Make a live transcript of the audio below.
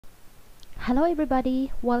Hello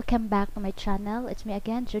everybody, welcome back to my channel. It's me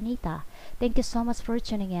again, Jonita. Thank you so much for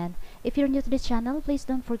tuning in. If you're new to this channel, please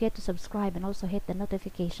don't forget to subscribe and also hit the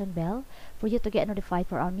notification bell for you to get notified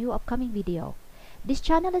for our new upcoming video. This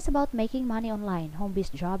channel is about making money online,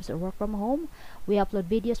 home-based jobs or work from home. We upload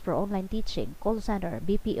videos for online teaching, call center,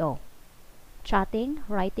 BPO, chatting,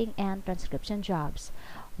 writing, and transcription jobs.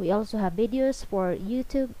 We also have videos for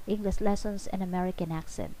YouTube, English lessons, and American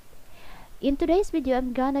accent. In today's video,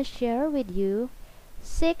 I'm gonna share with you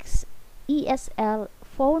 6 ESL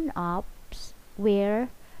phone apps where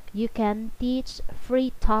you can teach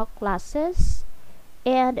free talk classes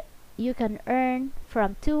and you can earn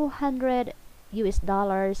from $200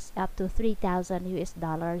 up to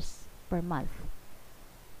 $3,000 per month.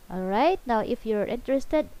 Alright, now if you're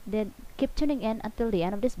interested, then keep tuning in until the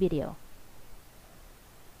end of this video.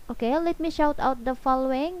 Okay, let me shout out the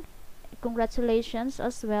following. Congratulations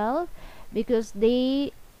as well, because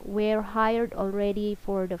they were hired already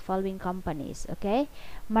for the following companies. Okay,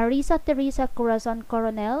 Marisa Teresa Corazon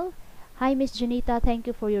Coronel. Hi Miss Jonita, thank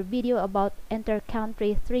you for your video about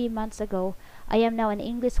inter-country 3 months ago. I am now an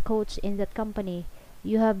English coach in that company.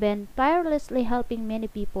 You have been tirelessly helping many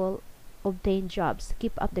people obtain jobs.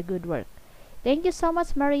 Keep up the good work. Thank you so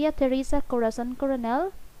much, Maria Teresa Corazon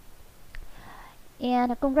Coronel,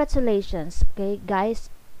 and congratulations. Okay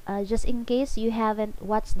guys, just in case you haven't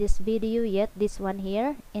watched this video yet, this one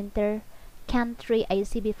here, inter-country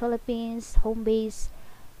ICB Philippines home base,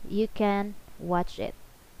 you can watch it.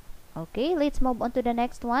 Okay, let's move on to the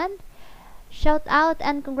next one. Shout out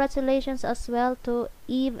and congratulations as well to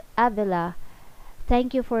Eve Avila.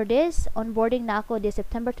 Thank you for this. Onboarding na ako this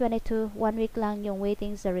September 22. 1 week lang yung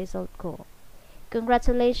waiting sa result ko.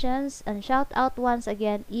 Congratulations and shout out once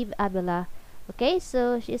again, Eve Avila. Okay,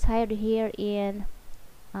 so she's hired here in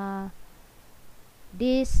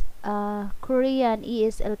this Korean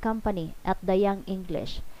ESL company at the Young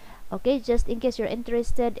English. Okay, just in case you're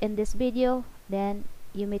interested in this video, then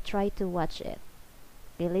you may try to watch it.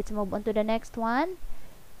 Okay, let's move on to the next one.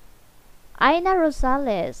 Aina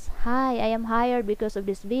Rosales. Hi, I am hired because of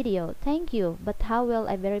this video. Thank you, but how will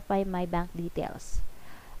I verify my bank details?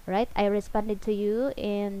 Right, I responded to you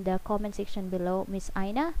in the comment section below, Miss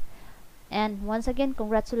Aina. And once again,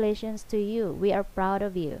 congratulations to you. We are proud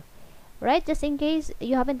of you. Right, just in case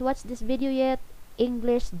you haven't watched this video yet,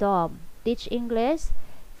 English DOM. Teach English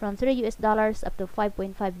from $3 up to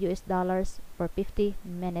 $5.5 for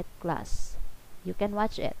 50-minute class. You can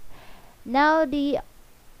watch it. Now, the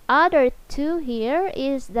other two here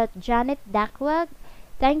is that Janet Dakwag.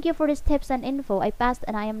 Thank you for these tips and info. I passed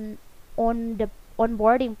and I am on the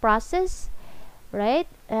onboarding process. Right,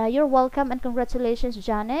 you're welcome and congratulations,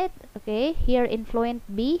 Janet. Okay, here in Fluent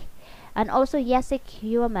B. And also Yasik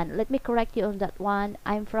Human, let me correct you on that one.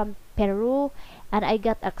 I'm from Peru and I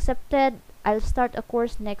got accepted. I'll start a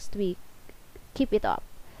course next week. Keep it up.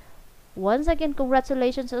 Once again,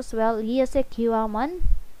 congratulations as well, Yasik Human.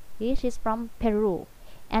 Okay, she's from Peru.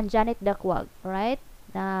 And Janet Dakwag, right?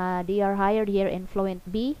 They are hired here in Fluent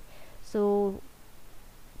B. So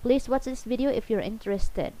please watch this video if you're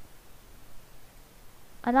interested.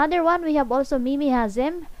 Another one, we have also Mimi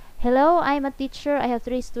Hazim. Hello, I'm a teacher. I have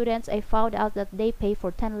 3 students. I found out that they pay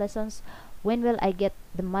for 10 lessons. When will I get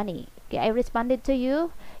the money? Okay, I responded to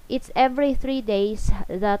you. It's every 3 days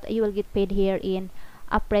that you will get paid here in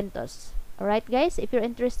Apprentice. Alright guys, if you're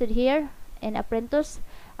interested here in Apprentice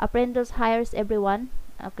hires everyone.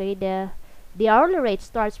 Okay, the hourly rate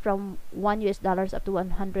starts from $1 up to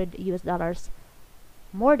 $100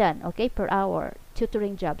 more than, okay, per hour.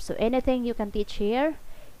 Tutoring jobs. So anything you can teach here.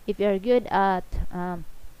 If you're good at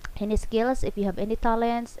any skills, if you have any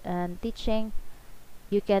talents and teaching,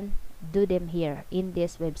 you can do them here in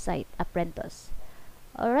this website, Apprentice.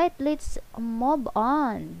 Alright, let's move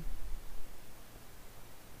on.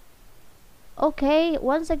 Okay,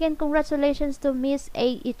 once again, congratulations to Miss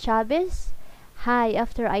A.E. Chavez. Hi,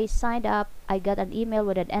 after I signed up, I got an email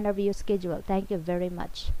with an interview schedule. Thank you very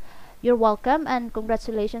much. You're welcome and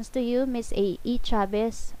congratulations to you, Miss A.E.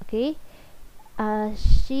 Chavez. Okay,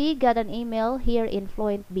 she got an email here in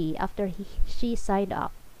Fluent B after she signed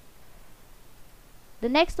up. The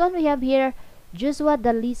next one we have here, Joshua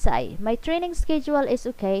Dalisay. My training schedule is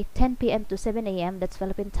okay, 10 p.m. to 7 a.m. That's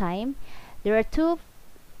Philippine time. There are 2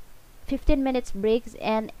 15-minute breaks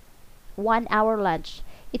and 1 hour lunch.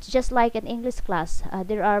 It's just like an English class.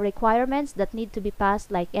 There are requirements that need to be passed,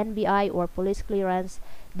 like NBI or police clearance,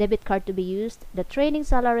 debit card to be used. The training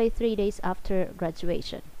salary 3 days after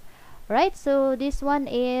graduation. Right, so this one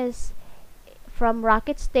is from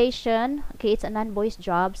Rocket Station. Okay, it's a non-voice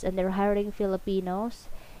jobs and they're hiring Filipinos.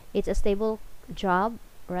 It's a stable job,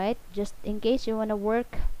 right? Just in case you want to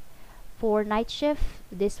work for night shift,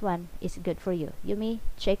 this one is good for you. You may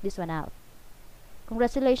check this one out.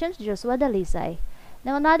 Congratulations, Joshua Dalisay.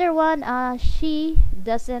 Now another one, she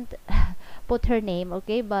doesn't put her name,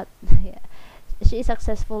 okay, but she is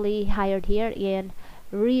successfully hired here in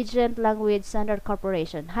Regent Language Standard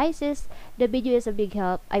Corporation. Hi sis, the video is a big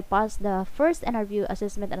help. I passed the first interview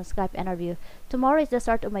assessment and Skype interview. Tomorrow is the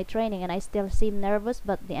start of my training and I still seem nervous,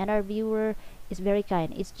 but the interviewer is very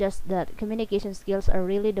kind. It's just that communication skills are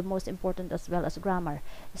really the most important as well as grammar.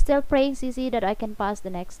 Still praying, CC, that I can pass the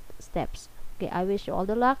next steps. Okay, I wish you all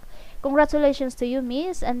the luck. Congratulations to you,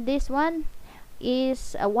 miss. And this one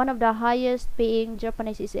is one of the highest paying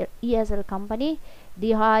Japanese ESL company.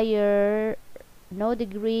 The higher no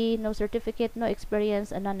degree, no certificate, no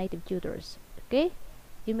experience, and non-native tutors. Okay,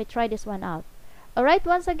 you may try this one out. All right,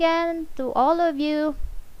 once again to all of you,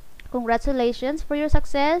 congratulations for your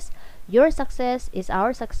success. Your success is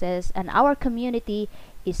our success, and our community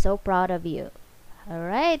is so proud of you. All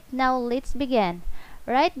right, now let's begin.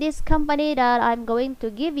 All right, this company that I'm going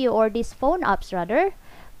to give you, or these phone apps rather,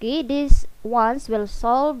 okay, these ones will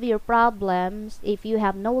solve your problems if you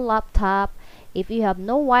have no laptop, if you have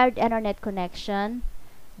no wired internet connection.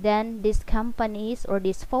 Then these companies or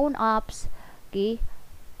these phone apps, okay,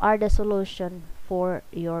 are the solution for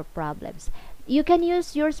your problems. You can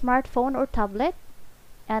use your smartphone or tablet,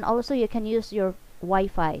 and also you can use your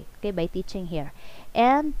Wi-Fi, okay, by teaching here.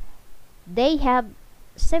 And they have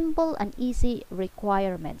simple and easy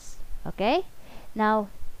requirements. Okay, now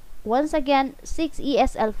once again, 6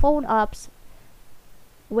 ESL phone apps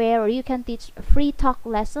where you can teach free talk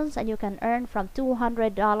lessons and you can earn from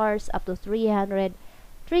 $200 up to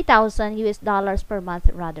 3,000 US dollars per month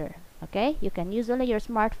rather. Okay, you can use only your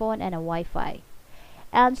smartphone and a Wi-Fi.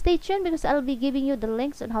 And stay tuned because I'll be giving you the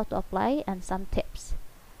links on how to apply and some tips.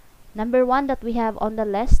 Number one that we have on the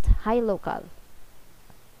list, HiLocal.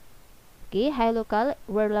 Okay, HiLocal,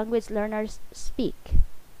 where language learners speak.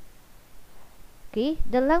 Okay,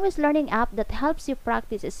 the language learning app that helps you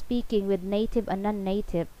practice speaking with native and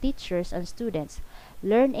non-native teachers and students.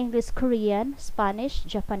 Learn English, Korean, Spanish,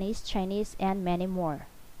 Japanese, Chinese, and many more.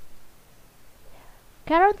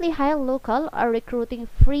 Currently, HiLocal are recruiting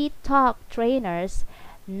free talk trainers,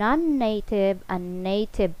 non-native and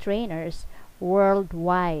native trainers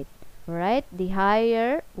worldwide. Right? They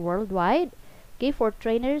hire worldwide. Okay, for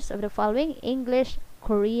trainers of the following: English,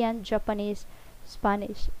 Korean, Japanese,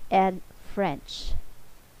 Spanish, and French.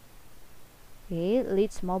 Okay,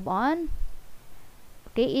 let's move on.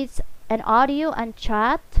 Okay, it's an audio and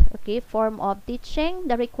chat, okay, form of teaching.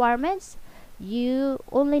 The requirements: you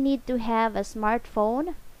only need to have a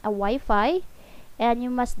smartphone, a Wi-Fi, and you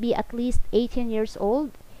must be at least 18 years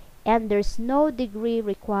old, and there's no degree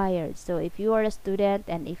required. So if you are a student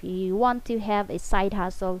and if you want to have a side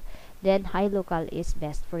hustle, then HiLocal is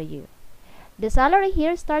best for you. The salary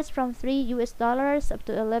here starts from $3 up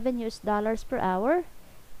to $11 per hour.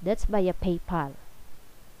 That's via PayPal.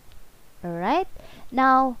 Alright,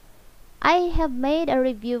 now I have made a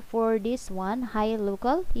review for this one,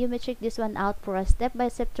 HiLocal. You may check this one out for a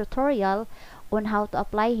step-by-step tutorial on how to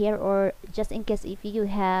apply here, or just in case if you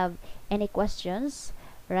have any questions,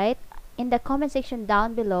 right? In the comment section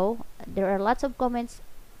down below, there are lots of comments.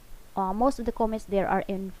 Most of the comments there are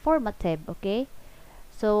informative, okay?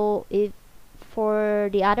 So if for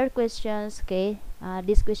the other questions, okay,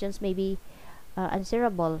 these questions may be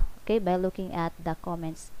answerable, okay, by looking at the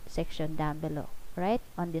comments section down below, right,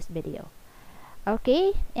 on this video.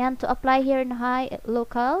 Okay, and to apply here in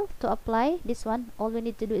HiLocal, to apply this one, all we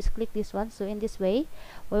need to do is click this one. So in this way,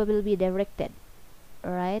 we will be directed.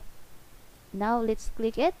 All right, now let's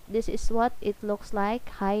click it. This is what it looks like,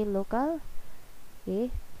 HiLocal.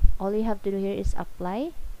 Okay, all you have to do here is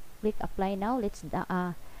apply. Click apply now.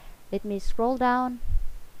 Let me scroll down.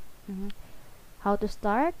 How to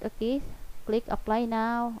start? Okay, click apply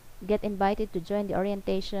now. Get invited to join the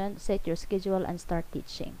orientation. Set your schedule and start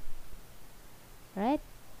teaching. Right?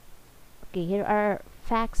 Okay, here are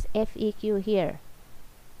facts FAQ here.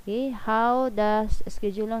 Okay, how does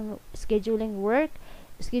scheduling work?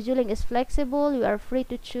 Scheduling is flexible. You are free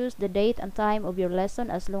to choose the date and time of your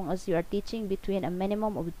lesson as long as you are teaching between a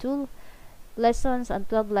minimum of 2 lessons and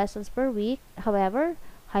 12 lessons per week. However,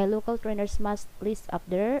 HiLocal trainers must list up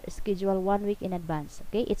their schedule 1 week in advance.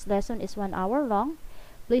 Okay, each lesson is 1 hour long.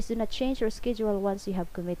 Please do not change your schedule once you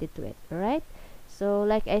have committed to it. Alright, so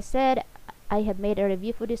like I said, I have made a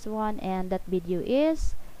review for this one, and that video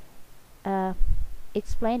is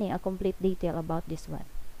explaining a complete detail about this one.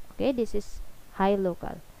 Okay, this is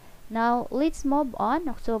HiLocal. Now let's move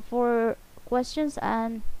on. So for questions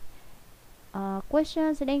and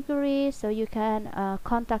questions and inquiries, so you can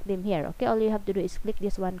contact them here. Okay, all you have to do is click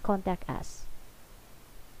this one, contact us.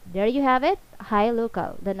 There you have it. Hi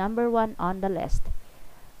Local, the number one on the list.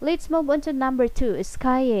 Let's move on to number 2,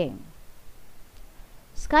 Skying.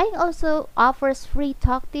 Skying also offers free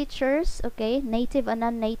talk teachers, okay, native and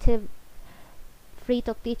non-native free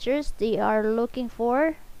talk teachers. They are looking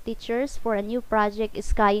for teachers for a new project,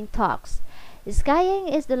 Skying Talks. Skying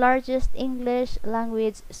is the largest English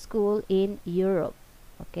language school in Europe.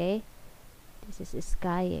 Okay, this is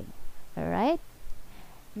Skying. Alright,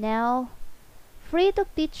 now free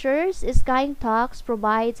talk teachers, Skying Talks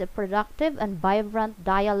provides a productive and vibrant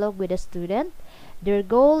dialogue with a student. Their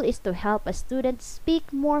goal is to help a student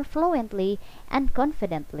speak more fluently and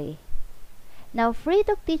confidently. Now, free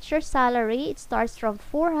talk teacher salary, it starts from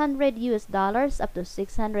 $400 up to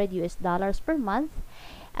 $600 per month,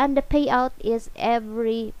 and the payout is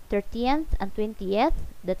every 30th and 20th.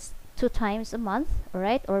 That's 2 times a month,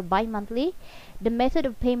 alright, or bi-monthly. The method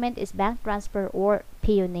of payment is bank transfer or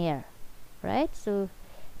Payoneer, right? So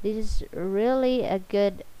this is really a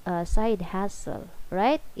good side hustle,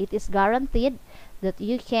 right? It is guaranteed that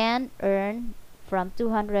you can earn from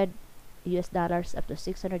 $200 up to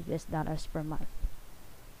 $600 per month.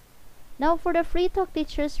 Now for the free talk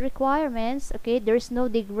teachers requirements, okay, there's no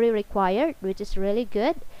degree required, which is really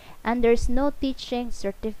good, and there's no teaching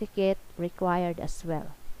certificate required as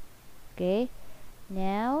well. Okay,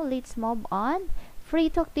 now let's move on. Free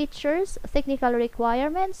talk teachers technical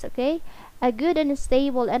requirements, okay, a good and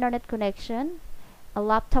stable internet connection, a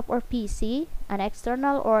laptop or PC, an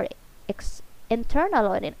external or internal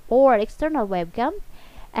or external webcam,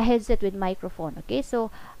 a headset with microphone. Okay, so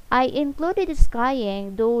I included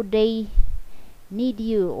Skying, though they need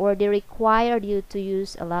you or they required you to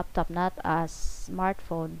use a laptop, not a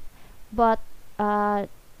smartphone. But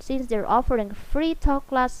since they're offering free talk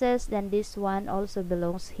classes, then this one also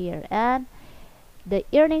belongs here, and the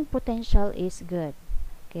earning potential is good.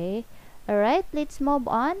 Okay, alright, let's move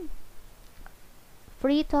on.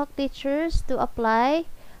 Free talk teachers, to apply,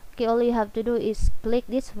 okay, all you have to do is click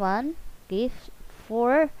this one, okay,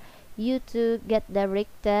 for you to get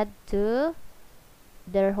directed to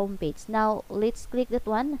their homepage. Now let's click that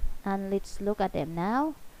one and let's look at them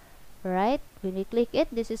now. Right, when we click it,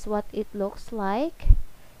 this is what it looks like.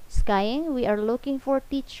 Skying, we are looking for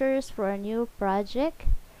teachers for a new project.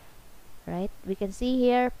 Right, we can see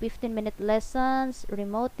here 15-minute lessons,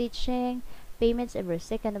 remote teaching, payments every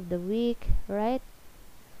second of the week. Right,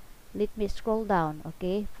 let me scroll down,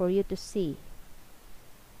 okay, for you to see.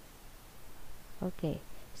 Okay,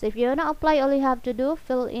 so if you want to apply, all you have to do,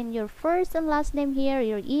 fill in your first and last name here,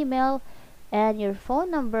 your email and your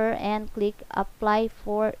phone number, and click apply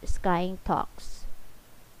for Skying Talks.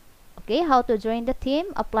 Okay, how to join the team?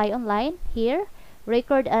 Apply online here,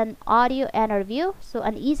 record an audio interview. So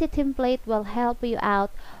an easy template will help you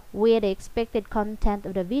out with the expected content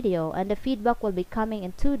of the video, and the feedback will be coming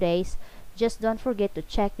in 2 days. Just don't forget to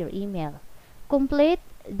check your email. Complete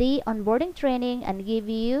the onboarding training and give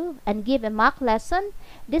a mock lesson.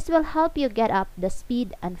 This will help you get up the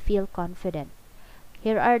speed and feel confident.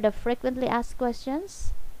 Here are the frequently asked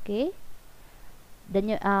questions. Okay,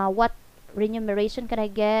 what remuneration can I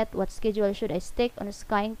get? What schedule should I stick on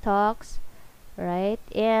Skying Talks? Right,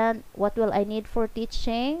 and what will I need for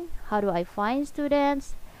teaching? How do I find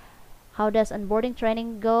students? How does onboarding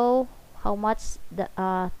training go? How much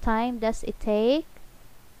time does it take?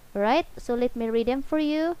 Right, so let me read them for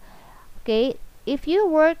you. Okay, if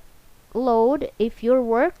your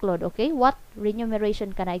workload, okay, what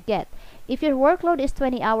remuneration can I get? If your workload is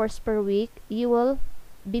 20 hours per week, you will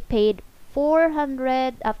be paid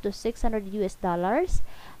 $400 up to $600.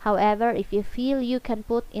 However, if you feel you can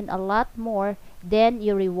put in a lot more, then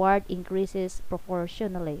your reward increases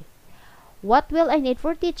proportionally. What will I need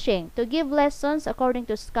for teaching? To give lessons according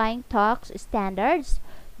to Skying Talks standards,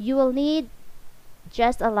 you will need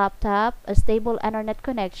just a laptop, a stable internet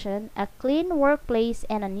connection, a clean workplace,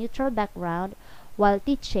 and a neutral background. While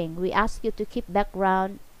teaching, we ask you to keep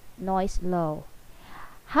background noise low.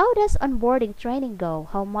 How does onboarding training go?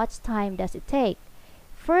 How much time does it take?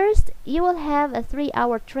 First, you will have a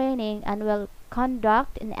 3-hour training and will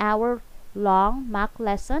conduct an hour-long mock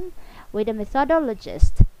lesson with a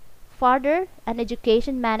methodologist. Further, an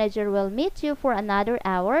education manager will meet you for another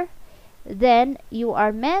hour. Then you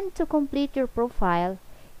are meant to complete your profile.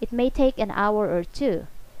 It may take an hour or 2.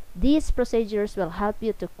 These procedures will help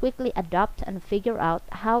you to quickly adapt and figure out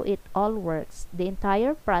how it all works. The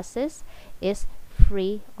entire process is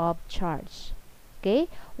free of charge. Okay,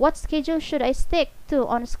 what schedule should I stick to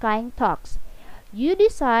on Skying Talks? You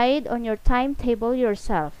decide on your timetable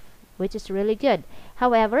yourself, which is really good.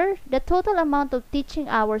 However, the total amount of teaching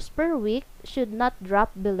hours per week should not drop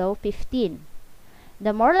below 15.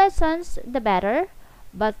 The more lessons, the better,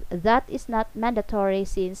 but that is not mandatory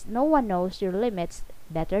since no one knows your limits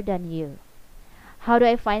better than you. How do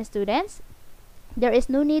I find students? There is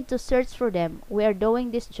no need to search for them. We are doing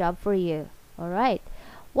this job for you. Alright.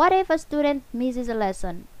 What if a student misses a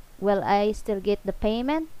lesson? Will I still get the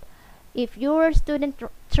payment? If your student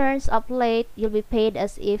turns up late, you'll be paid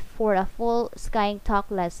as if for a full Skying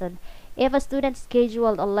Talk lesson. If a student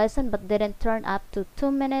scheduled a lesson but didn't turn up to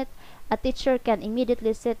 2 minutes, a teacher can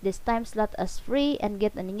immediately set this time slot as free and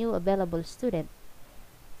get a new available student.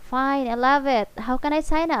 Fine, I love it. How can I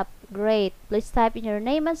sign up? Great. Please type in your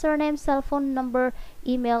name and surname, cell phone number,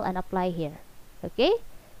 email, and apply here. Okay?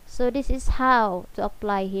 So this is how to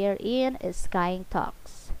apply here in Skying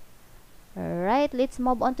Talks. Alright, let's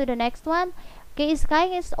move on to the next one. Okay,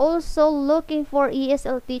 Skying is also looking for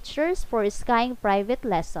ESL teachers for Skying private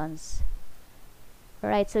lessons.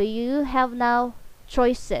 Alright, so you have now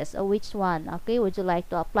choices of which one. Okay, would you like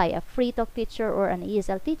to apply a free talk teacher or an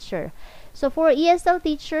ESL teacher? So for ESL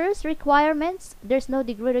teachers requirements, there's no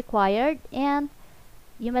degree required and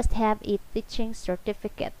you must have a teaching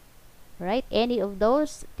certificate. Right? Any of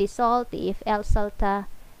those, TEFL, TEFL, CELTA,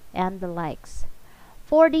 and the likes.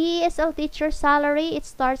 For the ESL teacher salary, it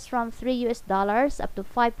starts from $3 up to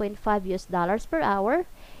 $5.5 per hour.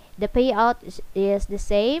 The payout is the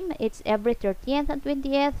same. It's every 30th and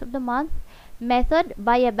 20th of the month. Method,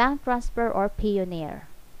 via bank transfer or Payoneer.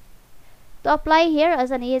 To apply here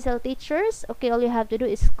as an ESL teachers, okay, all you have to do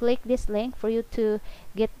is click this link for you to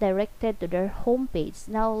get directed to their homepage.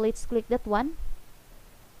 Now let's click that one.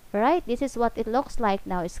 Right, this is what it looks like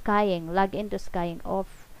now. Skying, log into Skying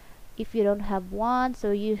off if you don't have one.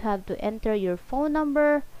 So you have to enter your phone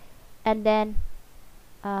number and then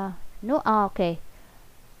okay,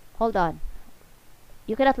 hold on,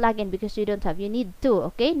 you cannot log in because you don't have, you need to.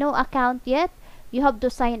 Okay, no account yet, you have to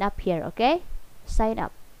sign up here. Okay, sign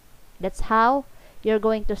up. That's how you're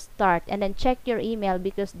going to start, and then check your email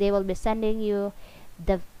because they will be sending you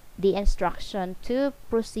the instruction to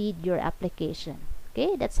proceed your application.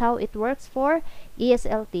 Okay, that's how it works for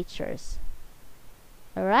ESL teachers.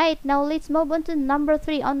 Alright, now let's move on to number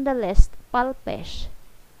 3 on the list, Palfish.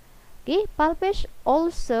 Okay, Palfish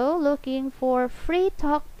also looking for free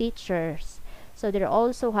talk teachers. So they're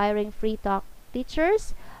also hiring free talk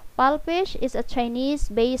teachers. Palfish is a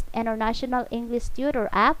Chinese-based international English tutor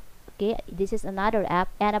app. Okay, this is another app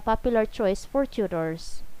and a popular choice for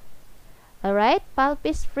tutors. Alright,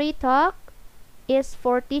 Palfish Free Talk is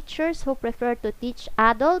for teachers who prefer to teach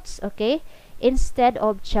adults, okay, instead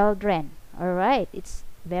of children. Alright, it's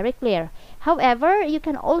very clear. However, you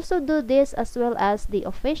can also do this as well as the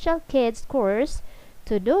official kids course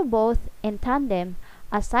to do both in tandem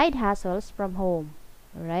as side hustles from home.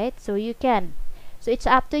 Alright, so you can. So it's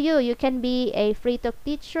up to you. You can be a free talk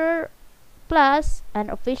teacher plus an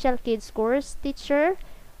official kids course teacher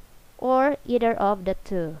or either of the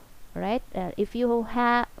two. Right? If you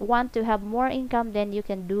want to have more income, then you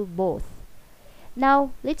can do both.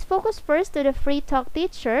 Now, let's focus first to the free talk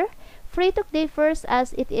teacher. Free talk differs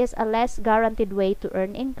as it is a less guaranteed way to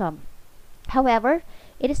earn income. However,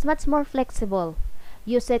 it is much more flexible.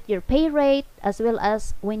 You set your pay rate as well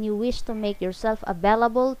as when you wish to make yourself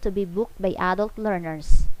available to be booked by adult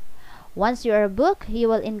learners. Once you are booked, you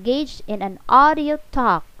will engage in an audio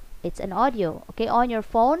talk. It's an audio, okay, on your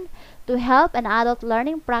phone to help an adult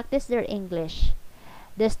learning practice their English.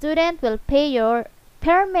 The student will pay your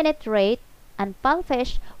per minute rate and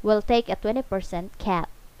Palfish will take a 20% cut,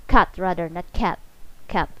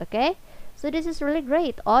 okay? So this is really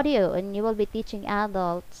great audio and you will be teaching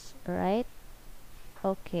adults, right?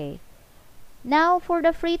 Okay. Now for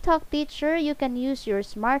the free talk teacher, you can use your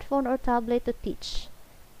smartphone or tablet to teach.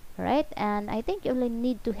 Right? And I think you only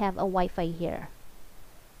need to have a Wi-Fi here.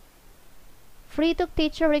 Free talk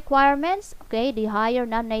teacher requirements, okay, they hire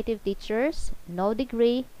non-native teachers, no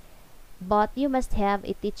degree, but you must have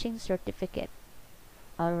a teaching certificate.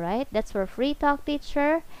 Alright, that's for free talk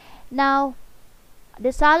teacher. Now,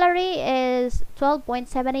 the salary is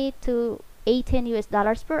 $12.70 to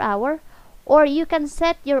 $18 per hour, or you can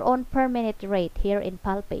set your own per minute rate here in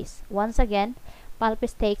Palfish. Once again,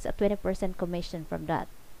 Palfish takes a 20% commission from that.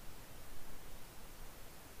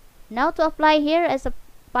 Now to apply here as a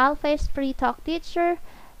Palfish free talk teacher,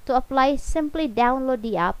 to apply, simply download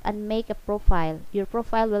the app and make a profile. Your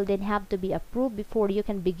profile will then have to be approved before you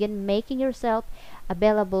can begin making yourself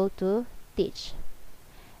available to teach.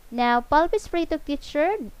 Now, Palfish free talk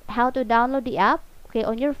teacher, how to download the app. Okay,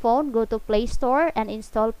 on your phone, go to Play Store and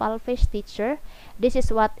install Palfish teacher. This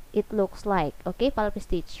is what it looks like. Okay, Palfish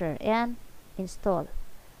teacher, and install.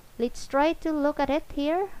 Let's try to look at it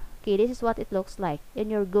here. Okay, this is what it looks like in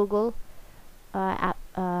your Google app,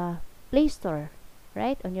 Play Store,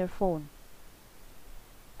 right, on your phone.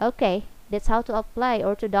 Okay, that's how to apply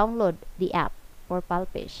or to download the app for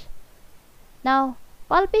Palfish. Now,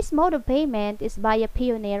 Palfish mode of payment is via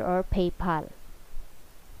Payoneer or PayPal.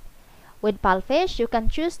 With Palfish, you can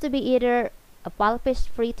choose to be either a Palfish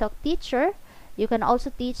free talk teacher. You can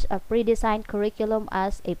also teach a pre-designed curriculum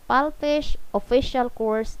as a Palfish official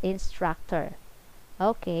course instructor.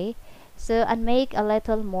 Okay, so and make a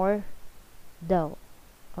little more dough.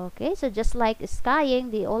 Okay, so just like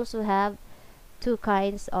Skying, they also have two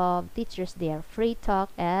kinds of teachers there, free talk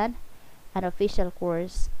and an official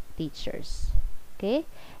course teachers. Okay,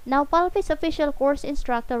 now Palfish official course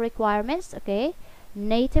instructor requirements. Okay,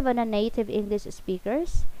 native and non-native English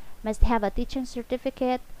speakers, must have a teaching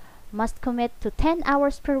certificate, must commit to 10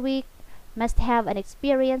 hours per week, must have an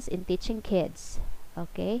experience in teaching kids.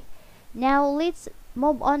 Okay, now let's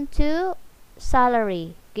move on to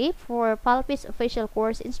salary. Okay, for Palfish official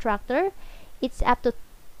course instructor, it's up to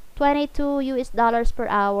 $22 per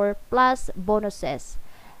hour plus bonuses.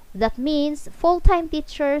 That means full-time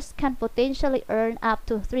teachers can potentially earn up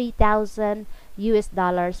to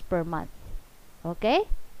 $3,000 per month. Okay,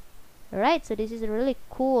 alright, so this is a really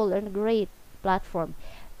cool and great platform.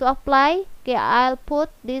 To apply, okay, I'll put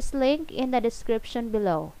this link in the description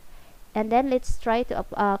below, and then let's try to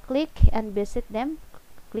click and visit them.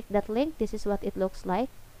 Click that link. This is what it looks like.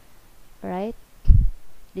 Alright,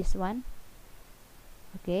 this one.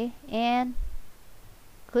 Okay, and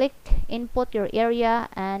click input your area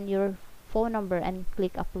and your phone number and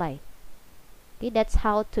click apply. Okay, that's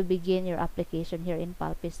how to begin your application here in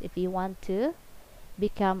Palfish if you want to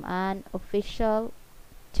become an official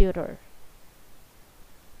tutor.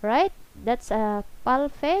 Right, that's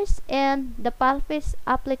Palfish, and the Palfish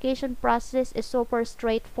application process is super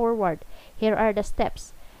straightforward. Here are the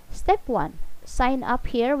steps. Step 1, sign up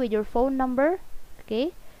here with your phone number.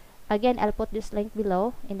 Okay, again, I'll put this link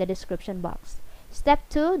below in the description box. Step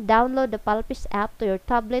 2, download the Palfish app to your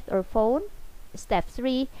tablet or phone. Step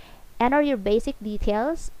 3, enter your basic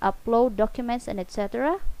details, upload documents, and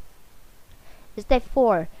etc. Step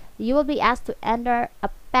 4, you will be asked to enter a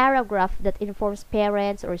paragraph that informs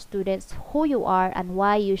parents or students who you are and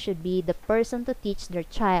why you should be the person to teach their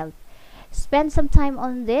child. Spend some time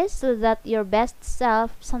on this so that your best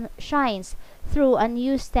self shines through and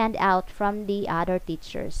you stand out from the other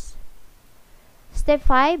teachers. Step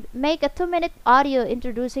 5, make a 2-minute audio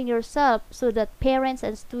introducing yourself so that parents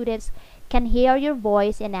and students can hear your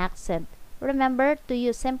voice and accent. Remember to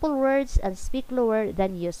use simple words and speak lower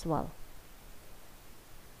than usual.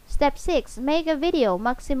 Step 6, make a video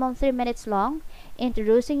maximum 3 minutes long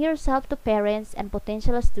introducing yourself to parents and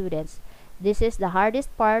potential students. This is the hardest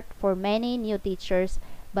part for many new teachers,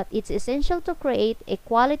 but it's essential to create a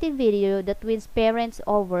quality video that wins parents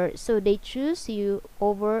over so they choose you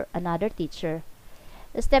over another teacher.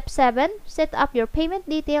 Step 7, set up your payment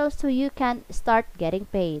details so you can start getting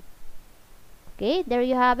paid. Okay, there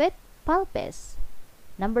you have it, Palfish.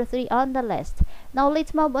 Number 3 on the list. Now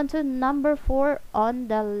let's move on to number 4 on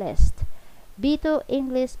the list. Bitu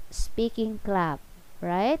English Speaking Club.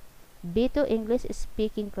 Right? Bitu English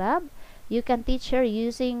Speaking Club. You can teach here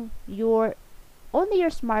using only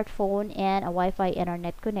your smartphone and a Wi-Fi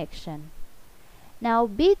internet connection. Now,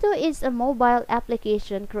 Bitu is a mobile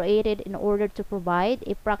application created in order to provide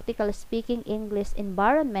a practical speaking English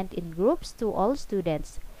environment in groups to all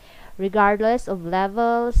students, regardless of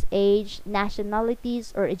levels, age,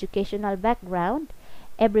 nationalities, or educational background.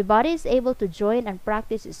 Everybody is able to join and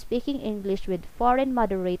practice speaking English with foreign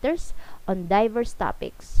moderators on diverse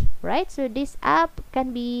topics. Right? So this app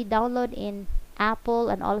can be downloaded in Apple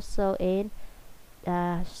and also in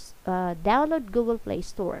download Google Play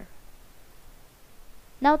Store.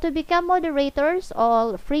 Now, to become moderators,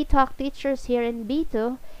 all free talk teachers here in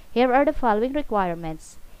Bitu, here are the following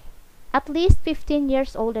requirements. At least 15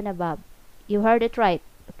 years old and above. You heard it right.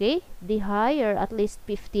 Okay, the higher at least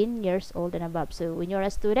 15 years old and above. So when you're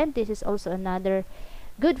a student, this is also another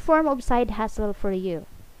good form of side hustle for you.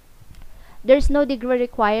 There's no degree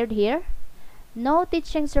required here, no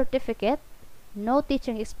teaching certificate, no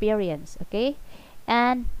teaching experience. Okay,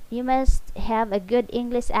 and you must have a good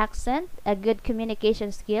English accent, a good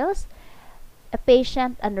communication skills, a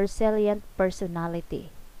patient and resilient personality.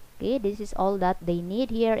 Okay, this is all that they need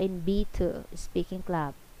here in Bitu Speaking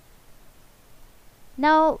Club.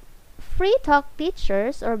 Now, free talk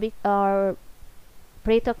teachers or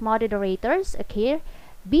free talk moderators, okay,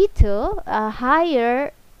 Bitu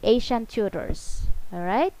hire Asian tutors. All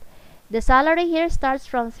right, the salary here starts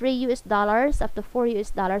from $3 up to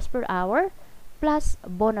 $4 per hour plus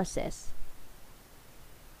bonuses.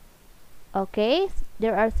 Okay,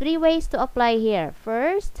 there are 3 ways to apply here.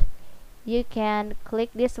 First, you can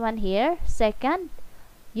click this one here. Second,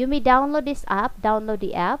 you may download this app, download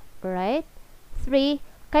the app, right? 3,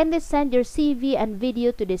 kindly send your CV and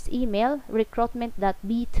video to this email,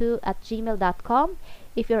 recruitment.bitu@gmail.com,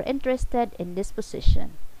 if you're interested in this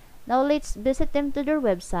position. Now let's visit them to their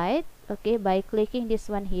website, okay, by clicking this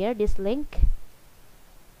one here, this link.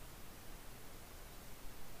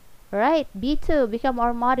 Alright, Bitu, become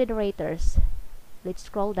our moderators. Let's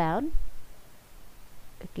scroll down,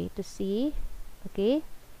 okay, to see, okay,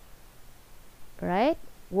 right,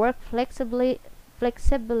 work flexibly,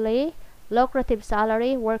 lucrative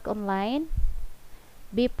salary, work online,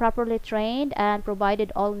 be properly trained and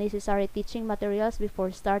provided all necessary teaching materials before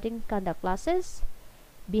starting conduct classes,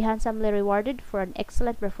 be handsomely rewarded for an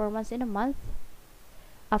excellent performance in a month.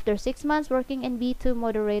 After 6 months working in B2,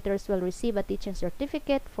 moderators will receive a teaching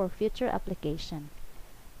certificate for future application.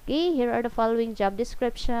 Okay, here are the following job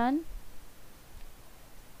description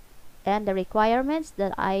and the requirements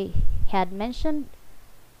that I had mentioned.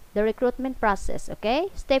 The recruitment process, okay?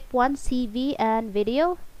 Step 1, CV and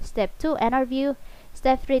video. Step 2, interview.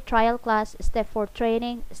 Step 3, trial class. Step 4,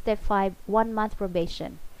 training. Step 5, 1 month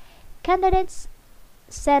probation. Candidates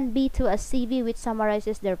send B2 a CV which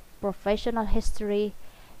summarizes their professional history,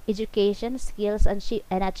 education, skills, and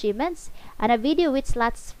achievements, and a video which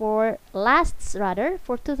lasts for 2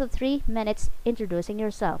 to 3 minutes introducing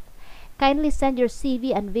yourself. Kindly send your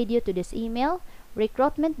CV and video to this email,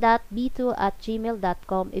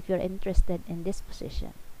 recruitment.bitu@gmail.com, if you're interested in this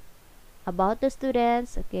position. About the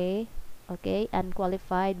students, okay,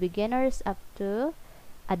 unqualified, beginners up to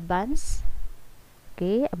advanced.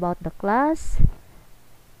 Okay, about the class,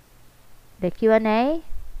 the Q&A.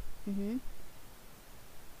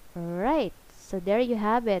 Alright, so there you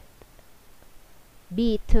have it,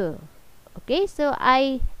 B2. Okay, so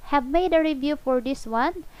I have made a review for this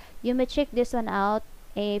one. You may check this one out.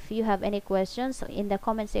 If you have any questions in the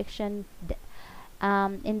comment section,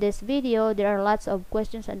 in this video there are lots of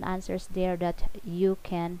questions and answers there that you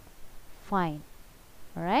can find.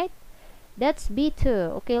 Alright, that's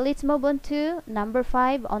B2. Okay, let's move on to number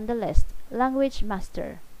 5 on the list, Language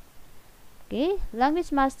Master. Okay,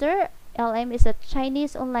 Language Master, LM, is a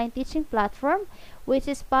Chinese online teaching platform which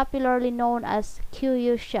is popularly known as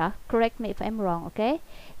QYuXia. Correct me if I'm wrong, okay?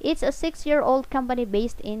 It's a 6-year-old company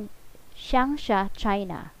based in Changsha,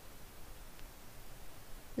 China.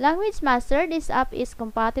 Language Master, this app is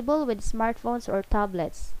compatible with smartphones or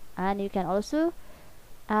tablets, and you can also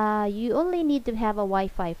you only need to have a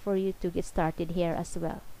Wi-Fi for you to get started here as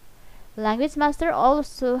well. Language Master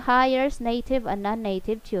also hires native and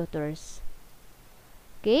non-native tutors.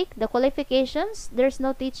 Okay, the qualifications, there's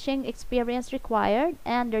no teaching experience required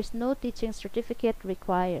and there's no teaching certificate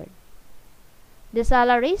required. The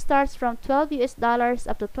salary starts from $12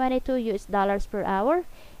 up to $22 per hour,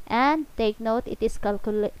 and take note, it is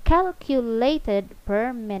calculated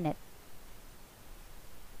per minute.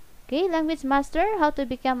 Okay, Language Master, how to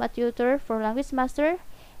become a tutor for Language Master.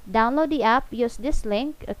 Download the app, use this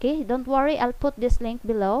link. Okay, don't worry, I'll put this link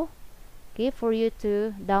below, okay, for you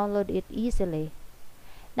to download it easily.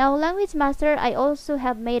 Now, Language Master, I also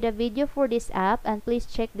have made a video for this app, and please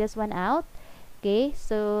check this one out. Okay,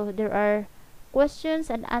 so there are questions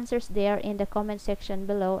and answers there in the comment section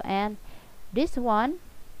below, and this one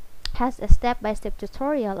has a step-by-step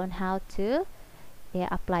tutorial on how to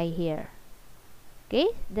apply here. Okay,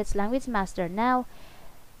 that's Language Master. Now,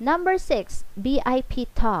 number 6, BIP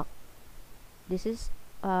Talk. This is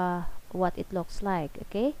what it looks like.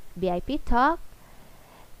 Okay, BIP Talk.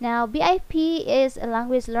 Now, BIP is a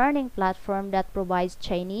language learning platform that provides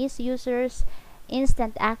Chinese users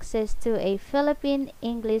instant access to a Philippine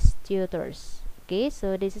English tutors. Okay,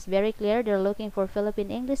 so this is very clear. They're looking for Philippine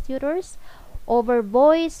English tutors over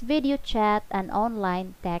voice, video chat, and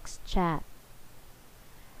online text chat.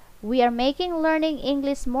 We are making learning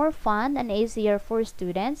English more fun and easier for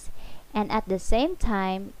students, and at the same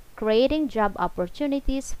time creating job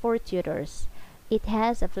opportunities for tutors. It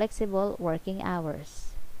has a flexible working hours.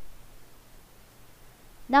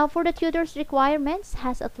 Now, for the tutors requirements,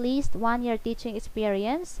 has at least 1 year teaching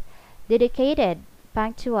experience, dedicated,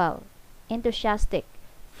 punctual, enthusiastic,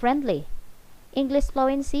 friendly, English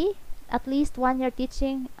fluency, at least 1 year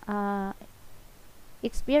teaching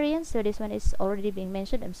experience. So this one is already being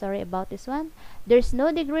mentioned. I'm sorry about this one. There's no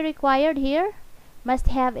degree required here. Must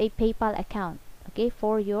have a PayPal account, okay,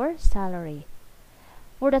 for your salary.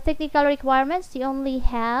 For the technical requirements, you only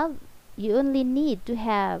need to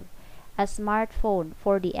have a smartphone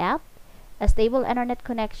for the app, a stable internet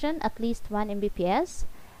connection, at least 1 Mbps,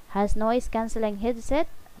 has noise cancelling headset,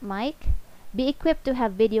 mic. Be equipped to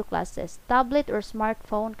have video classes. Tablet or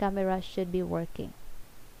smartphone camera should be working.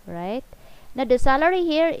 Right? Now the salary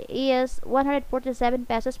here is 147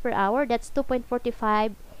 pesos per hour. That's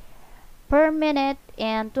 2.45 per minute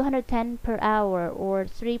and 210 per hour, or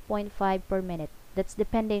 3.5 per minute. That's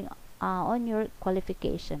depending on your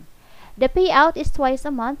qualification. The payout is twice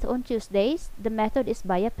a month on Tuesdays. The method is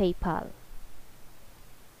via PayPal.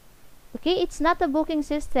 Okay, it's not a booking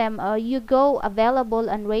system. You go available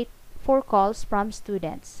and wait for calls from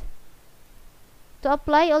students. To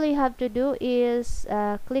apply, all you have to do is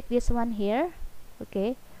click this one here,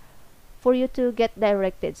 okay, for you to get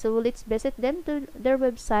directed. So let's visit them to their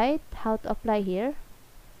website, how to apply here.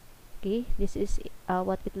 Okay, this is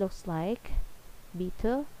what it looks like.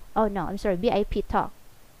 Bitu. Oh no, I'm sorry, BIP Talk.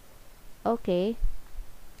 Okay,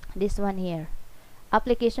 this one here.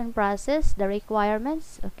 Application process, the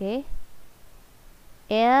requirements, okay,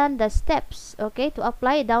 and the steps. Okay, to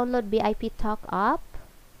apply, download BIP Talk app.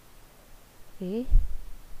 Okay,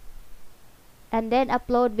 and then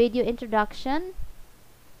upload video introduction.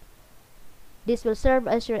 This will serve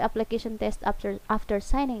as your application test after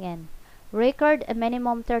signing in. Record a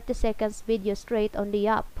minimum 30 seconds video straight on the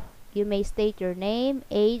app. You may state your name,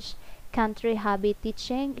 age, country, hobby,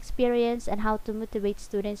 teaching experience, and how to motivate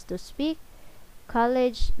students to speak,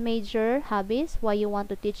 college major, hobbies, why you want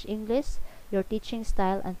to teach English, your teaching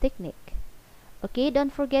style and technique. Okay,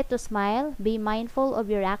 don't forget to smile, be mindful of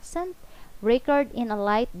your accent, record in a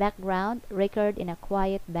light background, record in a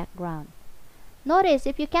quiet background. Notice,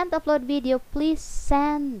 if you can't upload video, please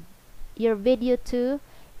send your video to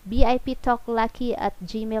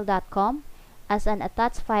biptalklaki@gmail.com as an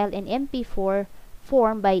attached file in MP4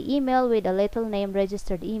 form by email with a little name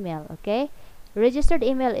registered email. Okay, registered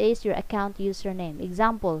email is your account username.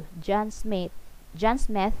 Example,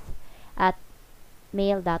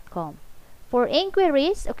 johnsmith@mail.com. For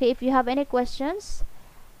inquiries, okay, if you have any questions,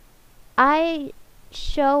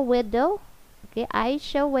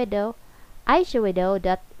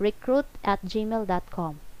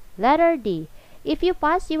 iShowWidow.recruit@gmail.com. Letter D. If you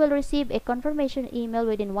pass, you will receive a confirmation email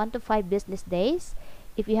within 1 to 5 business days.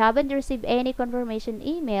 If you haven't received any confirmation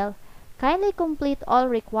email, kindly complete all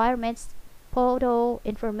requirements, photo,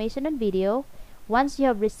 information, and video. Once you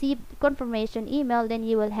have received confirmation email, then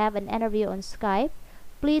you will have an interview on Skype.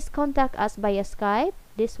 Please contact us via Skype.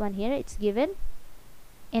 This one here, it's given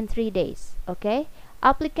in 3 days. Okay,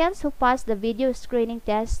 applicants who pass the video screening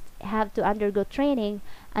test have to undergo training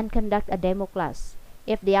and conduct a demo class.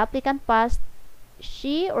 If the applicant passed,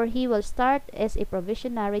 she or he will start as a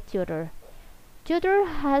provisionary tutor. Tutor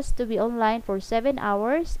has to be online for 7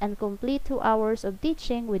 hours and complete 2 hours of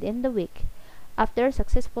teaching within the week after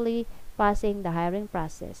successfully passing the hiring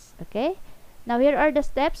process. Okay, now here are the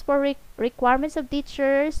steps for requirements of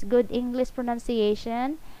teachers: good English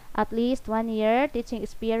pronunciation, at least 1 year teaching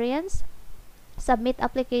experience. Submit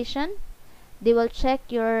application. They will check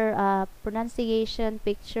your pronunciation,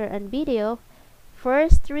 picture, and video.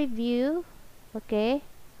 First review. Okay,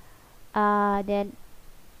 then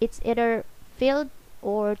it's either failed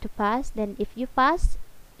or to pass. Then if you pass,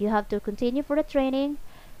 you have to continue for the training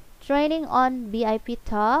on BIP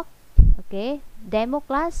Talk. Okay, demo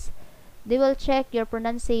class. They will check your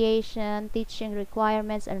pronunciation, teaching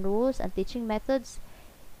requirements and rules, and teaching methods.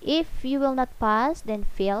 If you will not pass, then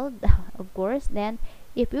failed, of course. Then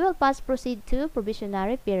if you will pass, proceed to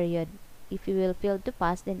probationary period. If you will fail to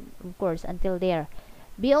pass, then of course until there.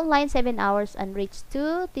 Be online 7 hours and reach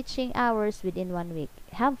 2 teaching hours within 1 week.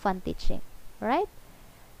 Have fun teaching. Alright?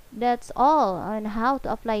 That's all on how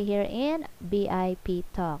to apply here in BIP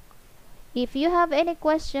Talk. If you have any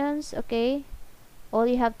questions, okay, all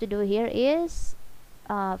you have to do here is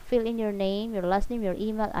fill in your name, your last name, your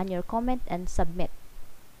email, and your comment, and submit.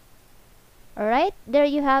 Alright, there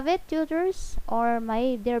you have it, tutors or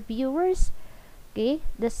my dear viewers. Okay,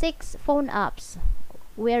 the 6 phone apps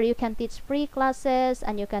where you can teach free classes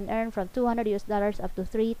and you can earn from $200 up to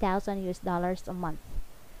 $3,000 a month.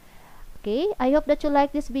 Okay, I hope that you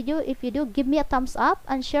like this video. If you do, give me a thumbs up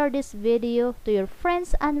and share this video to your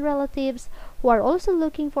friends and relatives who are also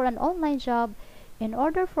looking for an online job in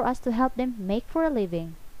order for us to help them make for a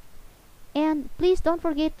living. And please don't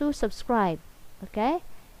forget to subscribe. Okay,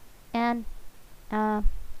 and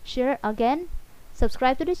share again.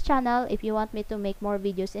 Subscribe to this channel if you want me to make more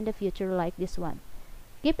videos in the future like this one.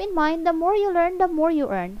 Keep in mind, the more you learn, the more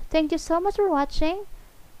you earn. Thank you so much for watching.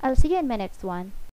 I'll see you in my next one.